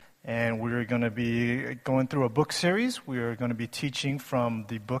We're going to be going through a book series. We are going to be teaching from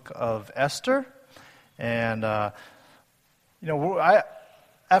the book of Esther. And, at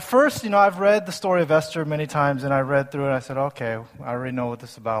first, I've read the story of Esther many times, and I read through it, and I said, okay, I already know what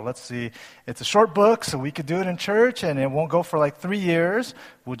this is about. Let's see. It's a short book, so we could do it in church, and it won't go for like 3 years.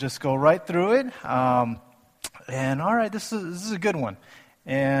 We'll just go right through it. And all right, this is a good one.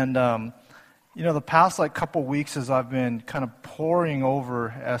 And, the past couple weeks as I've been kind of poring over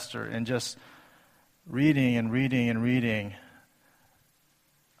Esther and just reading and reading and reading,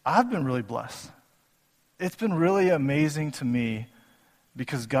 I've been really blessed. It's been really amazing to me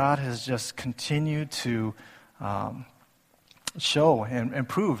because God has just continued to show and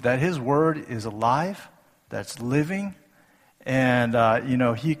prove that His Word is alive, that's living, and,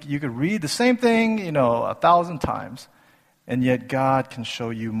 you could read the same thing, 1,000 times, and yet God can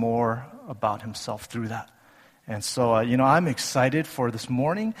show you more about Himself through that. And so, I'm excited for this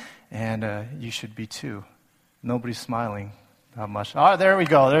morning, and you should be too. Nobody's smiling that much. All right, there we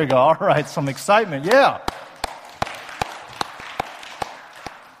go. All right, some excitement. Yeah.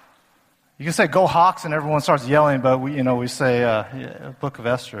 You can say "Go Hawks" and everyone starts yelling, but we say Book of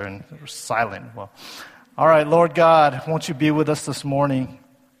Esther and we're silent. Well, all right, Lord God, won't you be with us this morning?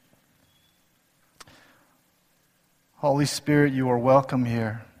 Holy Spirit, you are welcome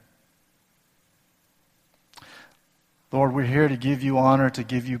here. Lord, we're here to give you honor, to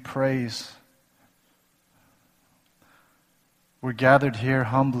give you praise. We're gathered here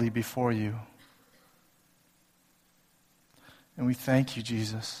humbly before you. And we thank you,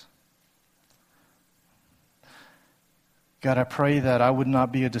 Jesus. God, I pray that I would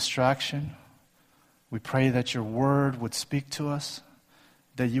not be a distraction. We pray that your word would speak to us,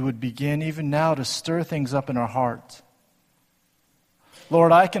 that you would begin even now to stir things up in our hearts.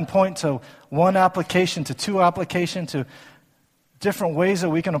 Lord, I can point to one application, to two applications, to different ways that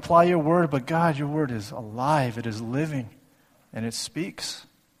we can apply your word, but God, your word is alive, it is living, and it speaks.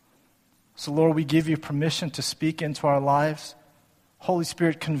 So Lord, we give you permission to speak into our lives. Holy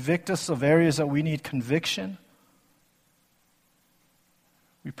Spirit, convict us of areas that we need conviction.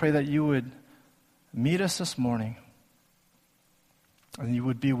 We pray that you would meet us this morning, and you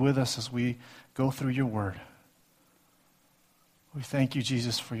would be with us as we go through your word. We thank you,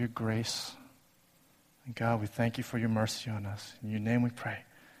 Jesus, for your grace. And God, we thank you for your mercy on us. In your name we pray.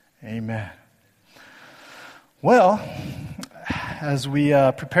 Amen. Well, as we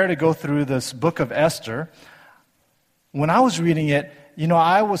prepare to go through this book of Esther, when I was reading it,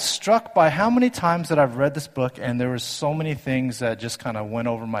 I was struck by how many times that I've read this book, and there were so many things that just kind of went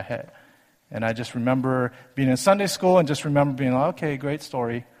over my head. And I just remember being in Sunday school and just remember being like, okay, great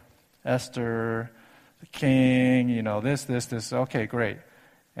story. Esther, the king, this, okay, great.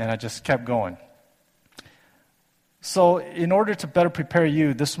 And I just kept going. So in order to better prepare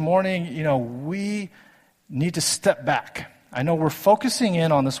you, this morning, we need to step back. I know we're focusing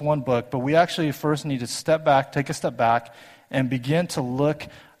in on this one book, but we actually first need to step back, take a step back, and begin to look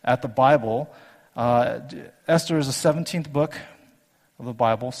at the Bible. Esther is the 17th book of the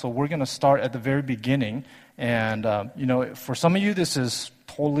Bible, so we're going to start at the very beginning. And, for some of you, this is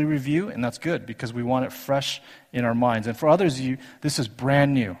totally review, and that's good because we want it fresh in our minds. And for others of you, this is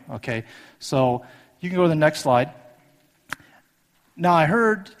brand new, okay? So you can go to the next slide. Now, I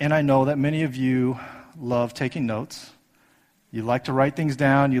heard and I know that many of you love taking notes. You like to write things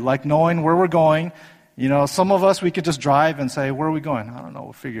down. You like knowing where we're going. Some of us, we could just drive and say, where are we going? I don't know.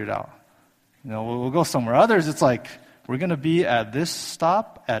 We'll figure it out. We'll go somewhere. Others, it's like, we're going to be at this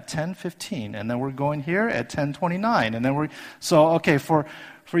stop at 10:15, and then we're going here at 10:29, and then okay, for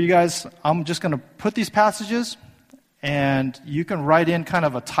you guys, I'm just going to put these passages, and you can write in kind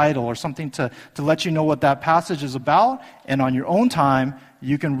of a title or something to let you know what that passage is about, and on your own time,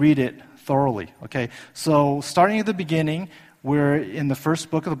 you can read it thoroughly, okay? So starting at the beginning, we're in the first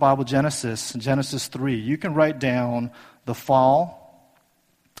book of the Bible, Genesis 3. You can write down the fall.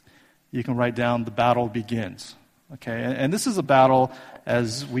 You can write down the battle begins. Okay, and this is a battle,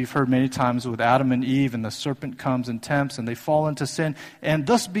 as we've heard many times, with Adam and Eve, and the serpent comes and tempts, and they fall into sin, and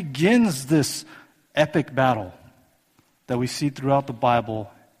thus begins this epic battle that we see throughout the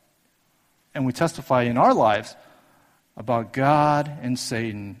Bible, and we testify in our lives about God and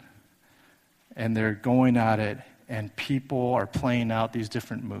Satan, and they're going at it, and people are playing out these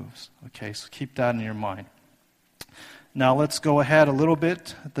different moves. Okay, so keep that in your mind. Now let's go ahead a little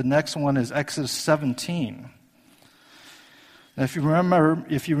bit. The next one is Exodus 17. Now, if you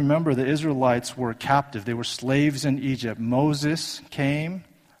remember, the Israelites were captive. They were slaves in Egypt. Moses came.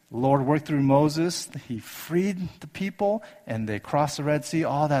 The Lord worked through Moses. He freed the people, and they crossed the Red Sea.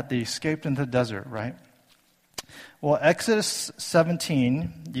 All that, they escaped into the desert, right? Well, Exodus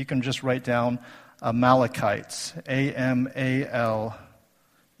 17, you can just write down Amalekites, Amalekites.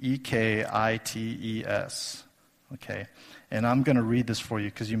 Okay, and I'm going to read this for you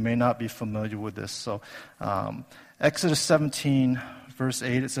because you may not be familiar with this. So, Exodus 17, verse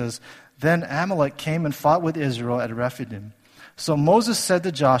 8, it says, "Then Amalek came and fought with Israel at Rephidim. So Moses said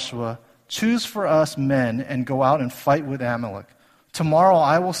to Joshua, 'Choose for us men and go out and fight with Amalek. Tomorrow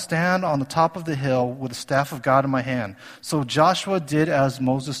I will stand on the top of the hill with the staff of God in my hand.' So Joshua did as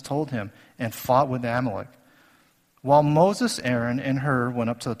Moses told him and fought with Amalek, while Moses, Aaron, and Hur went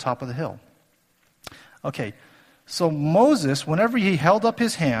up to the top of the hill." Okay, so Moses, whenever he held up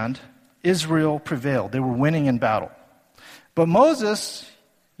his hand, Israel prevailed. They were winning in battle. But Moses,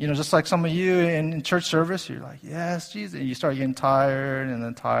 just like some of you in church service, you're like, "Yes, Jesus." And you start getting tired and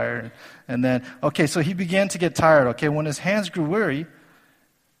then tired. And then, okay, so he began to get tired. Okay, when his hands grew weary,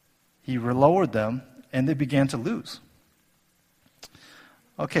 he lowered them and they began to lose.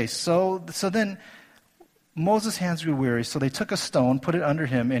 Okay, so then Moses' hands grew weary, so they took a stone, put it under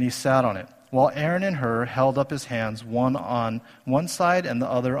him, and he sat on it, while Aaron and Hur held up his hands, one on one side and the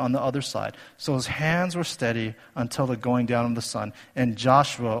other on the other side. So his hands were steady until the going down of the sun, and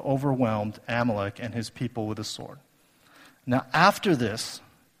Joshua overwhelmed Amalek and his people with a sword. Now after this,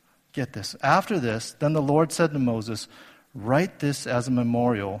 get this, then the Lord said to Moses, "Write this as a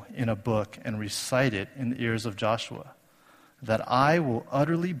memorial in a book and recite it in the ears of Joshua, that I will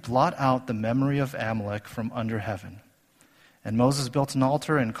utterly blot out the memory of Amalek from under heaven." And Moses built an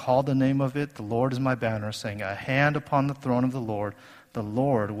altar and called the name of it, "The Lord is my banner," saying, "A hand upon the throne of the Lord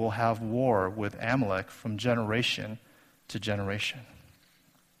will have war with Amalek from generation to generation."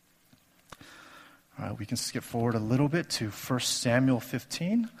 All right, we can skip forward a little bit to 1 Samuel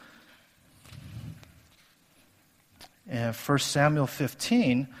 15. And 1 Samuel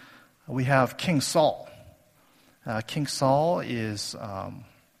 15, we have King Saul. King Saul is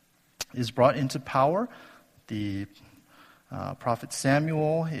brought into power. The prophet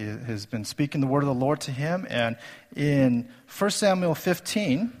Samuel has been speaking the word of the Lord to him. And in 1 Samuel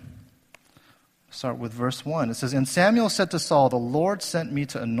 15, start with verse 1. It says, "And Samuel said to Saul, 'The Lord sent me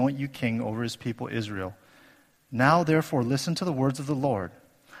to anoint you king over his people Israel. Now therefore listen to the words of the Lord.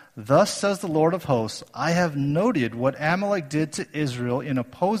 Thus says the Lord of hosts, I have noted what Amalek did to Israel in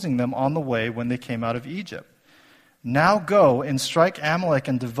opposing them on the way when they came out of Egypt. Now go and strike Amalek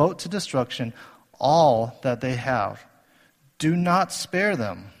and devote to destruction all that they have. Do not spare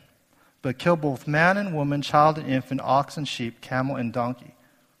them, but kill both man and woman, child and infant, ox and sheep, camel and donkey."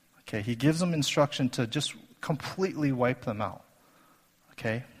 Okay, he gives them instruction to just completely wipe them out.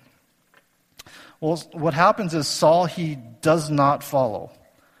 Okay? Well, what happens is Saul, he does not follow.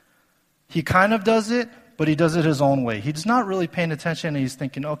 He kind of does it, but he does it his own way. He's not really paying attention, and he's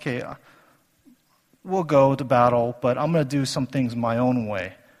thinking, okay, we'll go to battle, but I'm going to do some things my own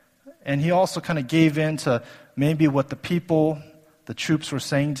way. And he also kind of gave in to maybe what the troops were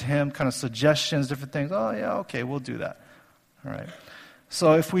saying to him, kind of suggestions, different things. Oh, yeah, okay, we'll do that. All right.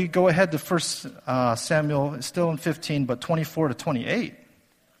 So if we go ahead to 1 Samuel, it's still in 15, but 24 to 28.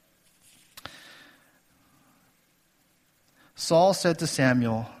 Saul said to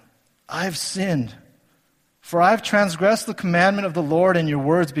Samuel, "I've sinned, for I've transgressed the commandment of the Lord in your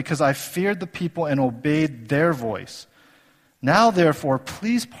words because I feared the people and obeyed their voice. Now, therefore,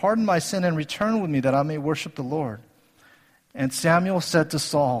 please pardon my sin and return with me that I may worship the Lord." And Samuel said to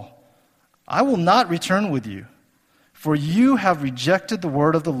Saul, "I will not return with you, for you have rejected the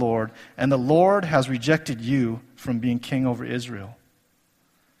word of the Lord, and the Lord has rejected you from being king over Israel."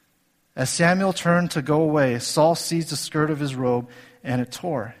 As Samuel turned to go away, Saul seized the skirt of his robe, and it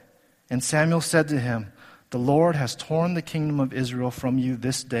tore. And Samuel said to him, "The Lord has torn the kingdom of Israel from you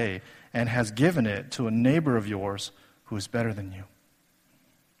this day, and has given it to a neighbor of yours who is better than you."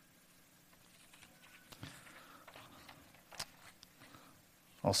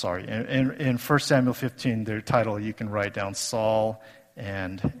 Oh, sorry. In 1 Samuel 15, their title, you can write down Saul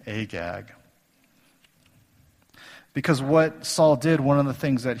and Agag. Because what Saul did, one of the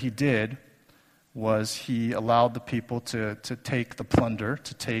things that he did was he allowed the people to take the plunder,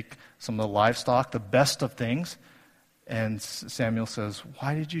 to take some of the livestock, the best of things. And Samuel says,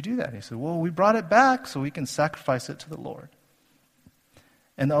 "Why did you do that?" And he said, "Well, we brought it back so we can sacrifice it to the Lord."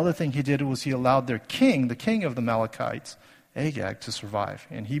 And the other thing he did was he allowed their king, the king of the Amalekites, Agag, to survive.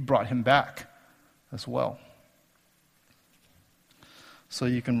 And he brought him back as well. So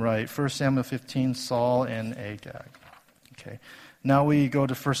you can write 1 Samuel 15, Saul and Agag. Okay. Now we go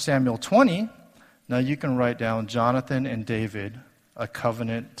to 1 Samuel 20. Now you can write down Jonathan and David, a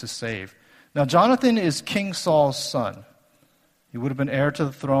covenant to save. Now Jonathan is King Saul's son. He would have been heir to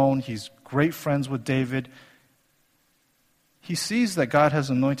the throne. He's great friends with David. he sees that God has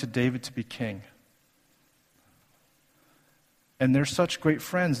anointed David to be king. And they're such great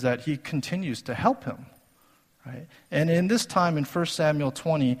friends that he continues to help him. Right? And in this time, in 1 Samuel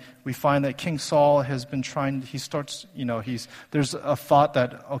 20, we find that King Saul has been there's a thought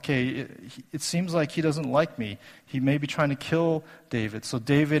that, okay, it seems like he doesn't like me. He may be trying to kill David. So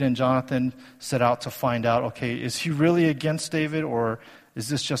David and Jonathan set out to find out, okay, is he really against David, or is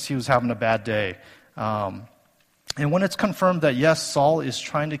this just he was having a bad day? And when it's confirmed that, yes, Saul is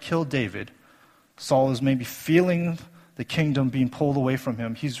trying to kill David, Saul is maybe feeling the kingdom being pulled away from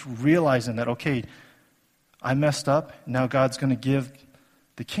him. He's realizing that, okay, I messed up. Now God's going to give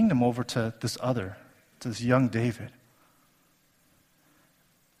the kingdom over to this young David.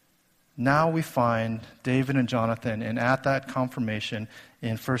 Now we find David and Jonathan, and at that confirmation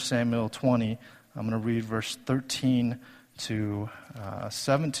in 1 Samuel 20, I'm going to read verse 13 to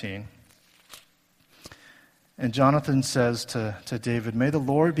 17. And Jonathan says to David, "May the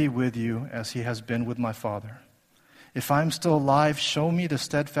Lord be with you as he has been with my father. If I am still alive, show me the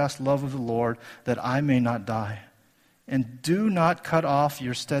steadfast love of the Lord, that I may not die. And do not cut off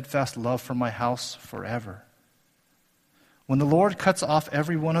your steadfast love from my house forever. When the Lord cuts off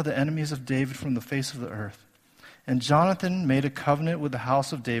every one of the enemies of David from the face of the earth." And Jonathan made a covenant with the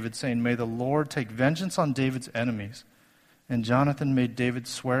house of David, saying, "May the Lord take vengeance on David's enemies." And Jonathan made David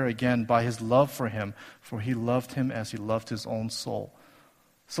swear again by his love for him, for he loved him as he loved his own soul.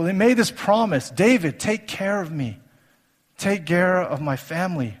 So they made this promise: David, take care of me. Take care of my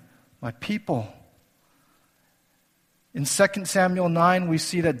family, my people. In 2 Samuel 9, we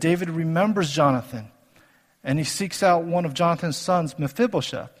see that David remembers Jonathan, and he seeks out one of Jonathan's sons,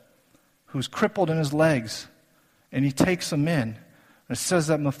 Mephibosheth, who's crippled in his legs, and he takes him in. And it says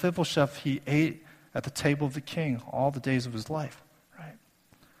that Mephibosheth, he ate at the table of the king all the days of his life, right?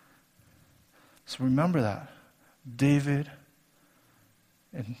 So remember that. David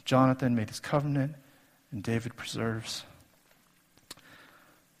and Jonathan made this covenant, and David preserves.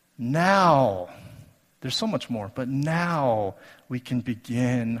 Now, there's so much more, but now we can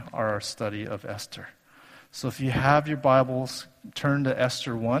begin our study of Esther. So if you have your Bibles, turn to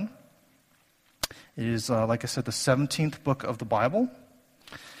Esther 1. It is, like I said, the 17th book of the Bible.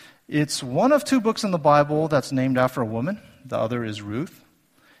 It's one of two books in the Bible that's named after a woman. The other is Ruth.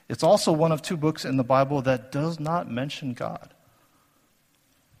 It's also one of two books in the Bible that does not mention God.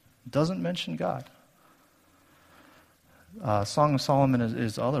 Doesn't mention God. Song of Solomon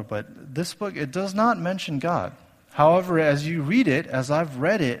is other, but this book, it does not mention God. However, as you read it, as I've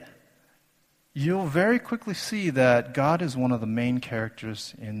read it, you'll very quickly see that God is one of the main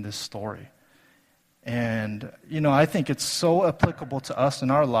characters in this story. And, I think it's so applicable to us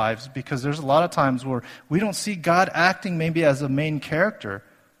in our lives, because there's a lot of times where we don't see God acting maybe as a main character,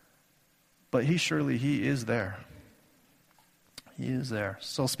 but He is there. He is there.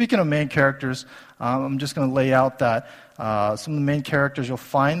 So speaking of main characters, I'm just going to lay out that some of the main characters you'll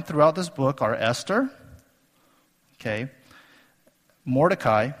find throughout this book are Esther,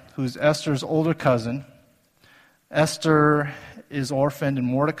 Mordecai, who's Esther's older cousin. Esther is orphaned, and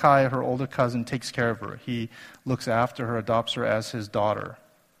Mordecai, her older cousin, takes care of her. He looks after her, adopts her as his daughter.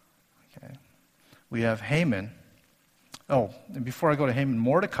 We have Haman. Oh, and before I go to Haman,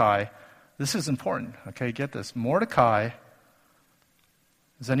 Mordecai, this is important. Get this. Mordecai,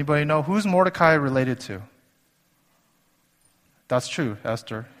 does anybody know who's Mordecai related to? That's true,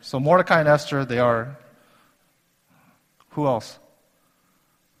 Esther. So Mordecai and Esther, they are, who else?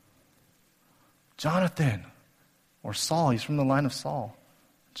 Jonathan, or Saul. He's from the line of Saul.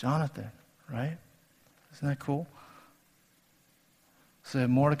 Jonathan, right? Isn't that cool? So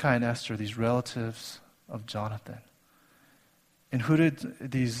Mordecai and Esther, these relatives of Jonathan. And who did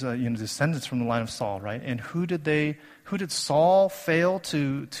these descendants from the line of Saul, right? And who did Saul fail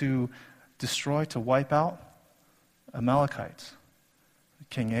to destroy, to wipe out? Amalekites.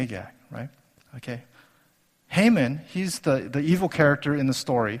 King Agag, right? Haman, he's the evil character in the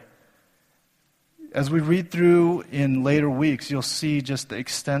story. As we read through in later weeks, you'll see just the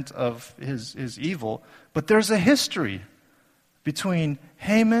extent of his evil. But there's a history between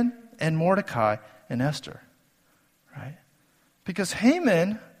Haman and Mordecai and Esther, right? Because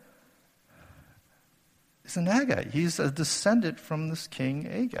Haman is an Agag. He's a descendant from this king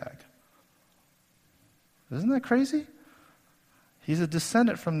Agag. Isn't that crazy? He's a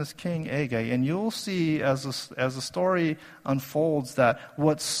descendant from this king Agag. And you'll see as the story unfolds that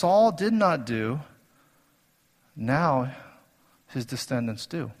what Saul did not do, now his descendants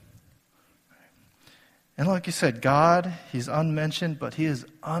do. And like you said, God, He's unmentioned, but He is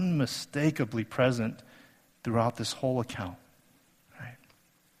unmistakably present throughout this whole account. Right?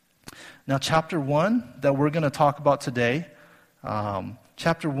 Now, chapter 1 that we're going to talk about today,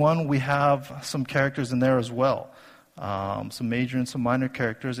 Chapter 1, we have some characters in there as well. Some major and some minor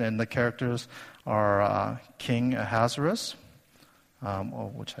characters, and the characters are King Ahasuerus,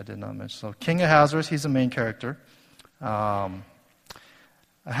 which I did not mention. So King Ahasuerus, he's the main character.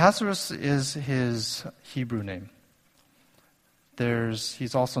 Ahasuerus is his Hebrew name.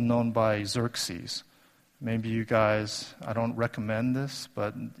 He's also known by Xerxes. Maybe you guys, I don't recommend this,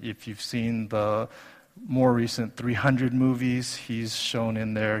 but if you've seen the more recent 300 movies, he's shown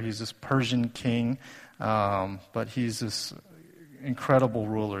in there. He's this Persian king, but he's this incredible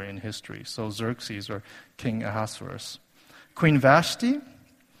ruler in history. So Xerxes, or King Ahasuerus. Queen Vashti,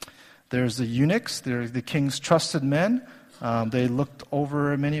 there's the eunuchs, they're the king's trusted men. They looked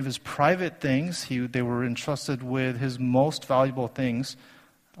over many of his private things. They were entrusted with his most valuable things,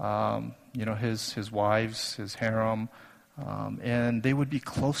 his wives, his harem, and they would be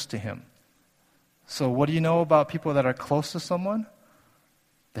close to him. So what do you know about people that are close to someone?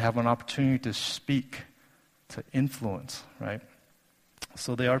 They have an opportunity to speak, to influence, right?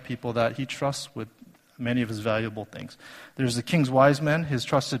 So they are people that he trusts with many of his valuable things. There's the king's wise men, his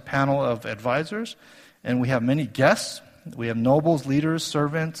trusted panel of advisors, and we have many guests. We have nobles, leaders,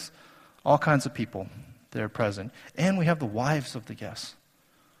 servants, all kinds of people that are present. And we have the wives of the guests.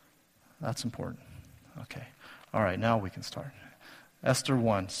 That's important. Okay. All right, now we can start. Esther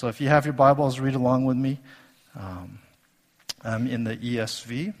 1. So if you have your Bibles, read along with me. I'm in the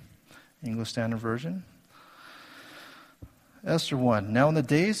ESV, English Standard Version. Esther 1. Now in the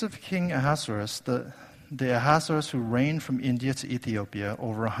days of King Ahasuerus, the Ahasuerus who reigned from India to Ethiopia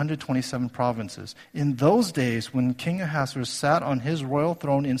over 127 provinces. In those days, when King Ahasuerus sat on his royal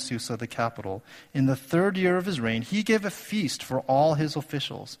throne in Susa, the capital, in the 3rd year of his reign, he gave a feast for all his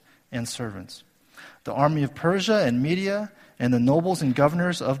officials and servants. The army of Persia and Media and the nobles and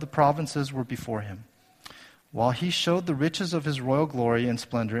governors of the provinces were before him, while he showed the riches of his royal glory and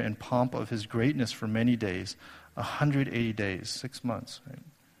splendor and pomp of his greatness for many days, 180 days, 6 months. Right?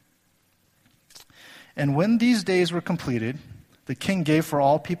 And when these days were completed, the king gave for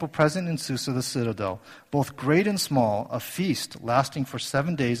all people present in Susa the citadel, both great and small, a feast lasting for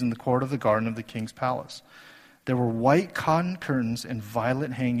 7 days in the court of the garden of the king's palace. There were white cotton curtains and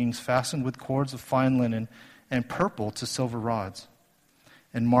violet hangings fastened with cords of fine linen and purple to silver rods,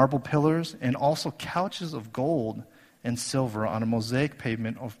 and marble pillars, and also couches of gold and silver on a mosaic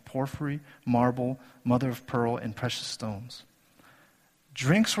pavement of porphyry, marble, mother of pearl, and precious stones.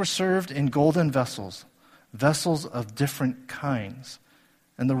 Drinks were served in golden vessels, vessels of different kinds,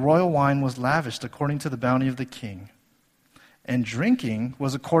 and the royal wine was lavished according to the bounty of the king. And drinking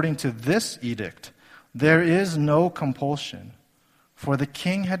was according to this edict: there is no compulsion, for the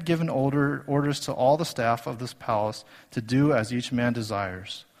king had given orders to all the staff of this palace to do as each man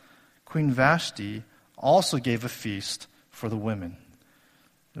desires. Queen Vashti also gave a feast for the women.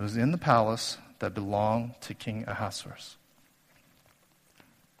 It was in the palace that belonged to King Ahasuerus.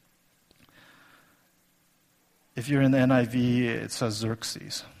 If you're in the NIV, it says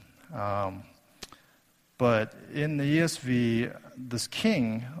Xerxes. But in the ESV, this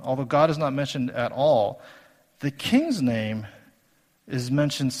king, although God is not mentioned at all, the king's name is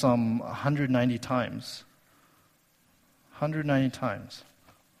mentioned some 190 times. 190 times.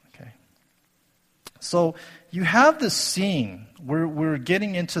 Okay. So you have this scene. We're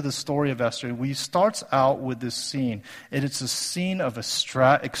getting into the story of Esther. We starts out with this scene, and it's a scene of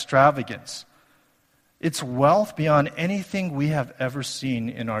extravagance. It's wealth beyond anything we have ever seen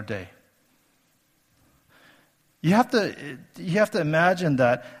in our day. You have to imagine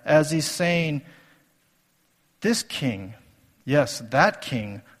that as he's saying, this king, yes, that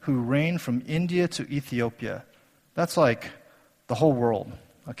king who reigned from India to Ethiopia, that's like the whole world,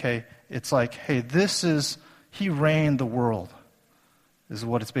 okay? It's like, hey, he reigned the world, is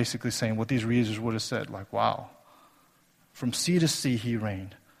what it's basically saying, what these readers would have said, like, wow. From sea to sea he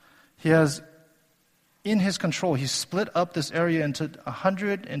reigned. He has, in his control, he split up this area into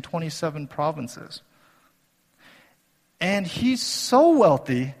 127 provinces. And he's so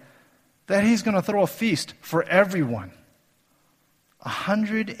wealthy that he's going to throw a feast for everyone.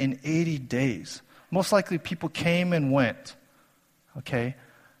 180 days. Most likely people came and went. Okay?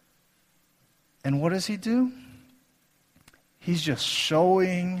 And what does he do? He's just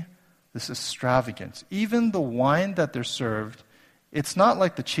showing this extravagance. Even the wine that they're served, it's not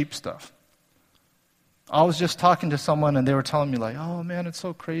like the cheap stuff. I was just talking to someone and they were telling me like, oh man, it's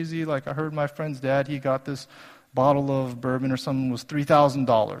so crazy. Like I heard my friend's dad, he got this bottle of bourbon or something was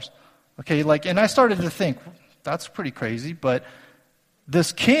 $3,000. Okay, and I started to think, that's pretty crazy, but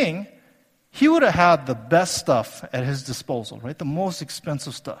this king, he would have had the best stuff at his disposal, right? The most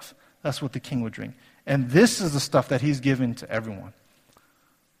expensive stuff. That's what the king would drink. And this is the stuff that he's given to everyone.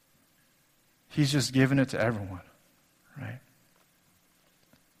 He's just given it to everyone, right?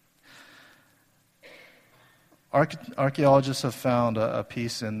 Archaeologists have found a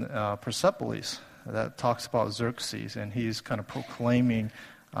piece in Persepolis that talks about Xerxes, and he's kind of proclaiming,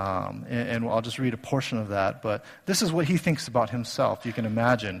 and I'll just read a portion of that, but this is what he thinks about himself. You can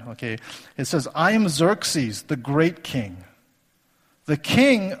imagine, okay? It says, "I am Xerxes, the great king, the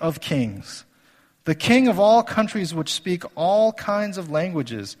king of kings, the king of all countries which speak all kinds of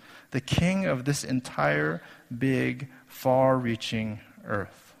languages, the king of this entire big, far-reaching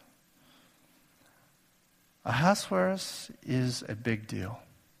earth." Ahasuerus is a big deal.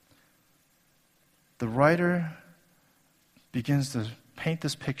 The writer begins to paint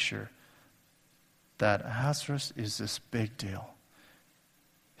this picture that Ahasuerus is this big deal.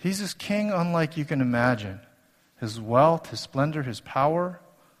 He's this king unlike you can imagine. His wealth, his splendor, his power,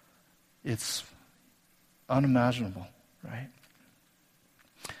 it's unimaginable, right?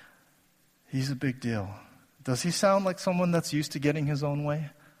 He's a big deal. Does he sound like someone that's used to getting his own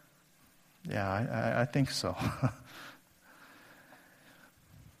way? Yeah, I think so.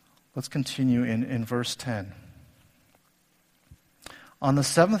 Let's continue in verse 10. On the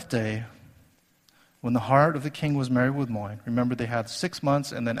seventh day, when the heart of the king was merry with wine, remember they had 6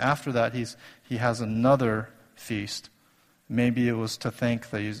 months, and then after that he has another feast. Maybe it was to thank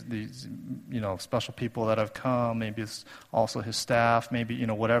these special people that have come. Maybe it's also his staff. Maybe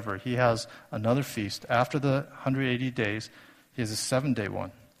whatever. He has another feast after the 180 days. He has a 7-day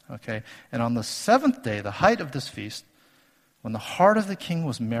one. Okay, and on the seventh day, the height of this feast, when the heart of the king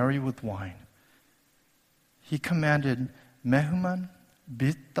was merry with wine, he commanded Mehuman,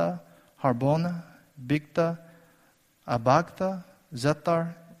 Biztha, Harbona, Bigtha, Abagtha,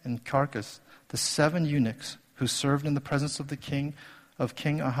 Zethar, and Carcass, the 7 eunuchs who served in the presence of King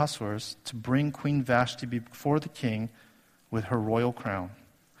Ahasuerus, to bring Queen Vashti before the king with her royal crown,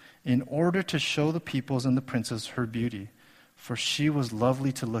 in order to show the peoples and the princes her beauty, for she was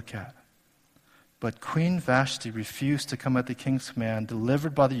lovely to look at. But Queen Vashti refused to come at the king's command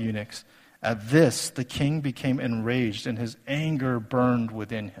delivered by the eunuchs. At this, the king became enraged, and his anger burned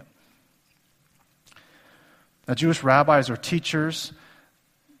within him. Now, Jewish rabbis or teachers,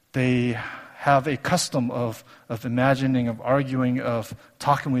 they have a custom of imagining, of arguing, of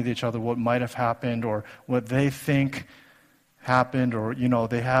talking with each other what might have happened or what they think happened, or,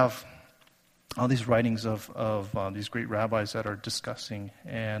 they have all these writings of these great rabbis that are discussing,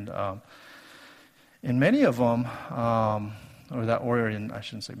 and in many of them, I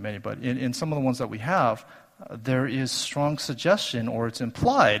shouldn't say many, but in some of the ones that we have, there is strong suggestion, or it's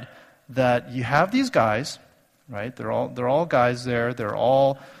implied, that you have these guys, right? They're all guys there. They're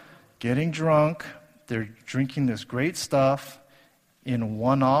all getting drunk. They're drinking this great stuff in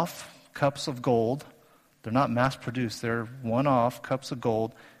one-off cups of gold. They're not mass-produced. They're one-off cups of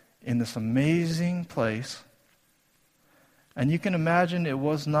gold in this amazing place. And you can imagine it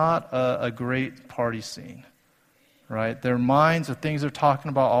was not a great party scene, right? Their minds, the things they're talking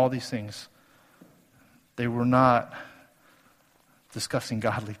about, all these things, they were not discussing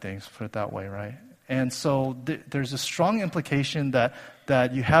godly things, put it that way, right? And so there's a strong implication that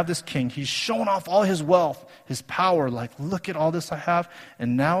you have this king, he's showing off all his wealth, his power, like, look at all this I have.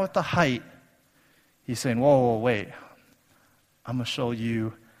 And now at the height, he's saying, whoa, wait, I'm going to show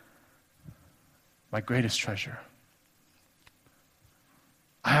you my greatest treasure.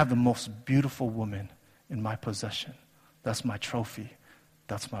 I have the most beautiful woman in my possession. That's my trophy.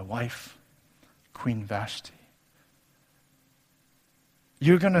 That's my wife, Queen Vashti.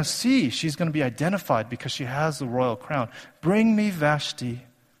 You're going to see, she's going to be identified because she has the royal crown. Bring me Vashti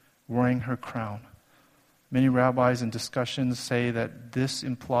wearing her crown. Many rabbis in discussions say that this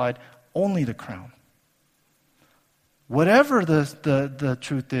implied only the crown. Whatever the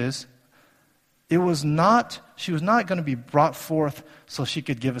truth is, she was not going to be brought forth so she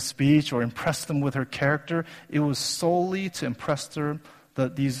could give a speech or impress them with her character. It was solely to impress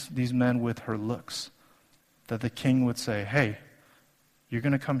these men with her looks. That the king would say, hey, you're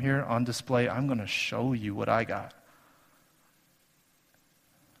going to come here on display. I'm going to show you what I got.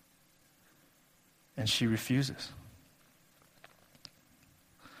 And she refuses.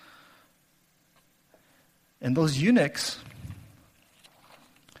 And those eunuchs,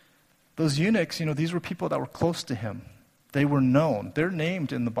 these were people that were close to him. They were known. They're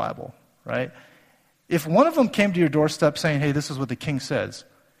named in the Bible, right? If one of them came to your doorstep saying, hey, this is what the king says,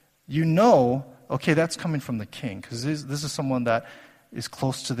 okay, that's coming from the king, because this is someone that is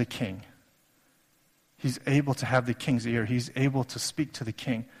close to the king. He's able to have the king's ear. He's able to speak to the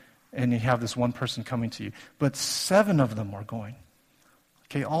king. And you have this one person coming to you. But 7 of them are going.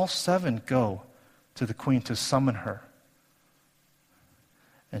 Okay, all 7 go to the queen to summon her.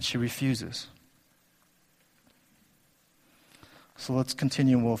 And she refuses. So let's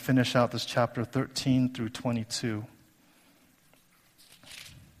continue. We'll finish out this chapter 13 through 22.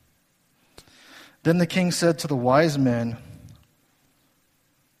 Then the king said to the wise men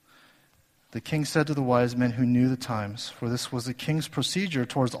who knew the times, for this was the king's procedure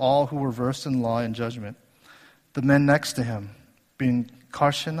towards all who were versed in law and judgment, the men next to him, being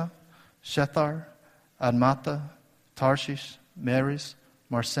Karshena, Shethar, Admatha, Tarshish, Meres,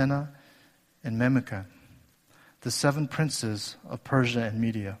 Marsena, and Memucan, the 7 princes of Persia and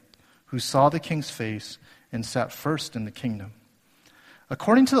Media, who saw the king's face and sat first in the kingdom.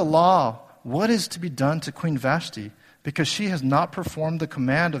 According to the law, what is to be done to Queen Vashti, because she has not performed the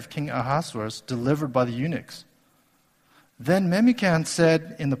command of King Ahasuerus delivered by the eunuchs? Then Memucan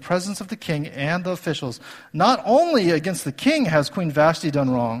said in the presence of the king and the officials, not only against the king has Queen Vashti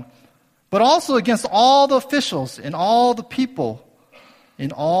done wrong, but also against all the officials and all the people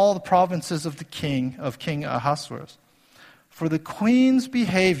in all the provinces of King Ahasuerus. For the queen's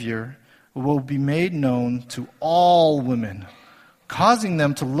behavior will be made known to all women, causing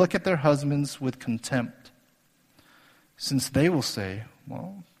them to look at their husbands with contempt. Since they will say,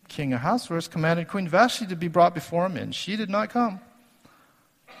 well, King Ahasuerus commanded Queen Vashti to be brought before him, and she did not come.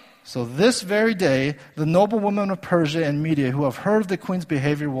 So this very day, the noblewomen of Persia and Media who have heard of the queen's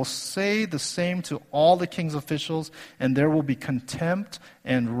behavior will say the same to all the king's officials, and there will be contempt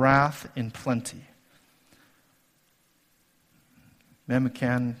and wrath in plenty.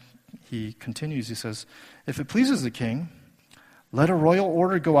 Memucan, he continues, he says, if it pleases the king, let a royal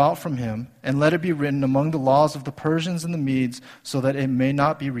order go out from him, and let it be written among the laws of the Persians and the Medes, so that it may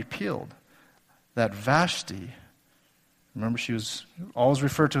not be repealed, that Vashti, remember she was always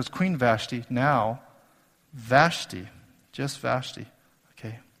referred to as Queen Vashti, now Vashti, just Vashti,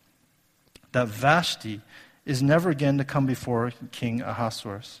 okay, that Vashti is never again to come before King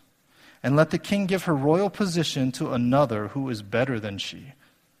Ahasuerus. And let the king give her royal position to another who is better than she.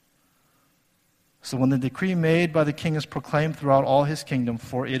 So when the decree made by the king is proclaimed throughout all his kingdom,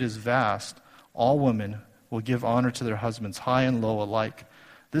 for it is vast, all women will give honor to their husbands, high and low alike.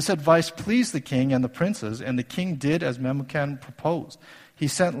 This advice pleased the king and the princes, and the king did as Memucan proposed. He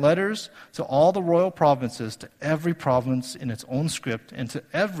sent letters to all the royal provinces, to every province in its own script, and to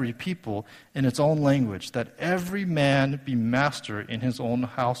every people in its own language, that every man be master in his own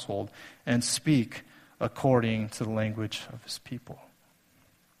household and speak according to the language of his people.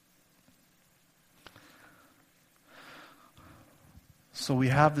 So we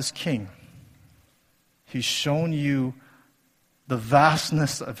have this king. He's shown you the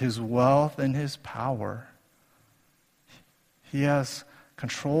vastness of his wealth and his power. He has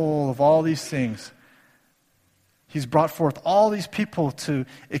control of all these things. He's brought forth all these people to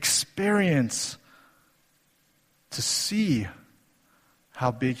experience, to see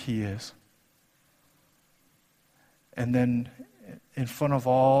how big he is. And then in front of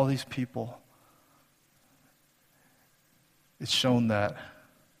all these people, it's shown that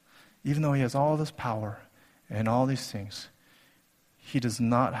even though he has all this power and all these things, he does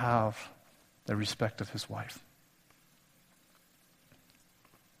not have the respect of his wife.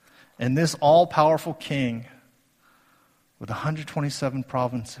 And this all-powerful king with 127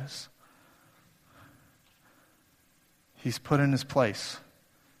 provinces, he's put in his place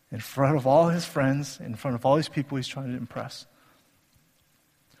in front of all his friends, in front of all these people he's trying to impress.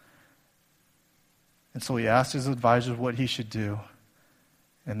 And so he asked his advisors what he should do.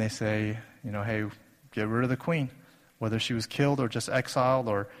 And they say, hey, get rid of the queen. Whether she was killed or just exiled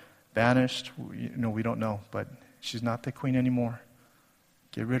or banished, we don't know. But she's not the queen anymore.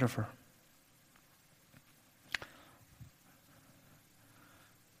 Get rid of her.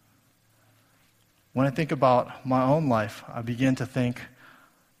 When I think about my own life, I begin to think,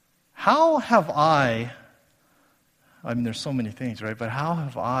 how have there's so many things, right? But how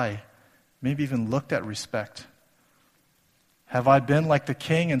have I maybe even looked at respect? Have I been like the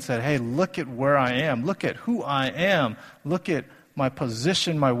king and said, hey, look at where I am. Look at who I am. Look at my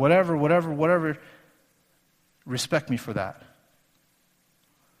position, my whatever. Respect me for that.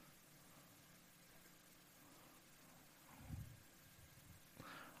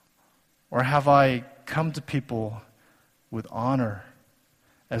 Or have I come to people with honor?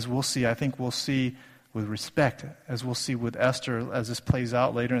 As we'll see, I think we'll see with respect, as we'll see with Esther, as this plays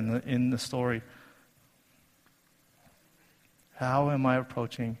out later in the story. How am I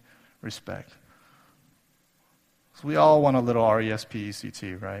approaching respect? So we all want a little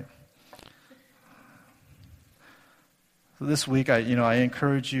R-E-S-P-E-C-T, right? So this week, I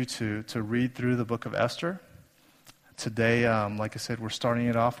encourage you to read through the book of Esther, today, like I said, we're starting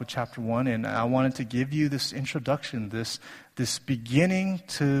it off with chapter 1, and I wanted to give you this introduction, this beginning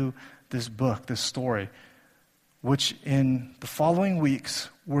to this book, this story, which in the following weeks,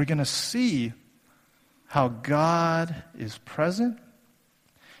 we're going to see how God is present.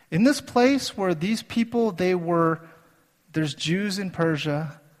 In this place where these people, there's Jews in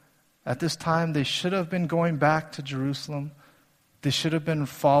Persia. At this time, they should have been going back to Jerusalem. They should have been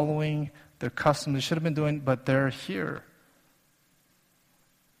following their customs. They should have been doing, but they're here.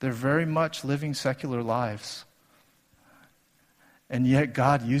 They're very much living secular lives. And yet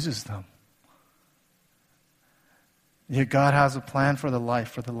God uses them. Yet God has a plan for the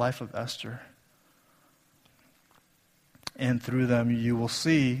life of Esther. And through them, you will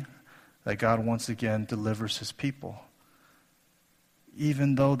see that God once again delivers his people.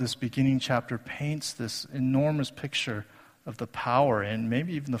 Even though this beginning chapter paints this enormous picture of the power and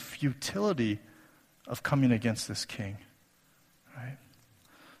maybe even the futility of coming against this king. Right?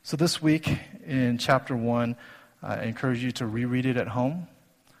 So this week in chapter 1, I encourage you to reread it at home.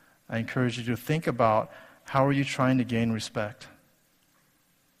 I encourage you to think about, how are you trying to gain respect?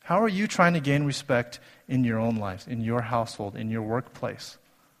 How are you trying to gain respect in your own lives, in your household, in your workplace?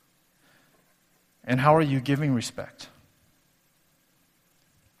 And how are you giving respect?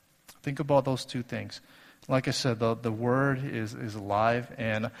 Think about those two things. Like I said, the word is alive,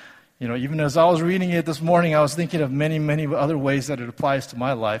 and even as I was reading it this morning, I was thinking of many, many other ways that it applies to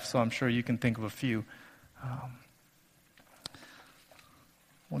my life, so I'm sure you can think of a few.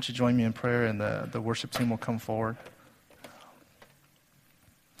 Won't you join me in prayer, and the worship team will come forward.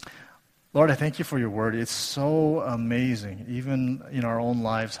 Lord, I thank you for your word. It's so amazing, even in our own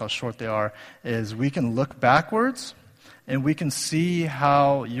lives, how short they are, is we can look backwards and we can see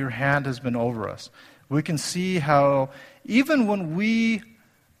how your hand has been over us. We can see how even when we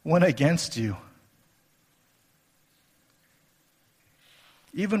went against you,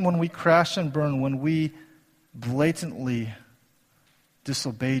 even when we crashed and burned, when we blatantly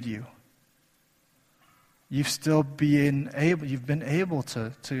disobeyed you, you've been able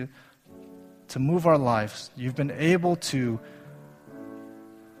to move our lives. You've been able to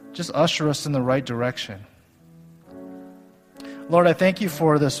just usher us in the right direction. Lord, I thank you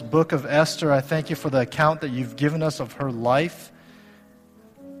for this book of Esther. I thank you for the account that you've given us of her life,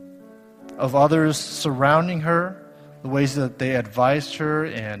 of others surrounding her, the ways that they advised her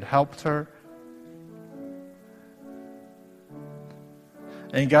and helped her.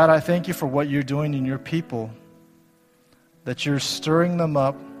 And God, I thank you for what you're doing in your people, that you're stirring them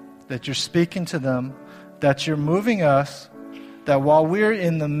up, that you're speaking to them, that you're moving us, that while we're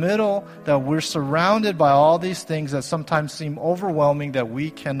in the middle, that we're surrounded by all these things that sometimes seem overwhelming, that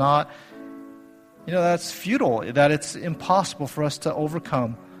we cannot, that's futile, that it's impossible for us to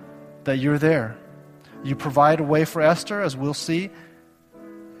overcome, that you're there. You provide a way for Esther, as we'll see,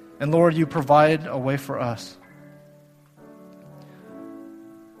 and Lord, you provide a way for us.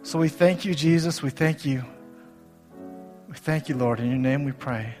 So we thank you, Jesus. We thank you. We thank you, Lord. In your name we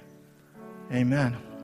pray. Amen.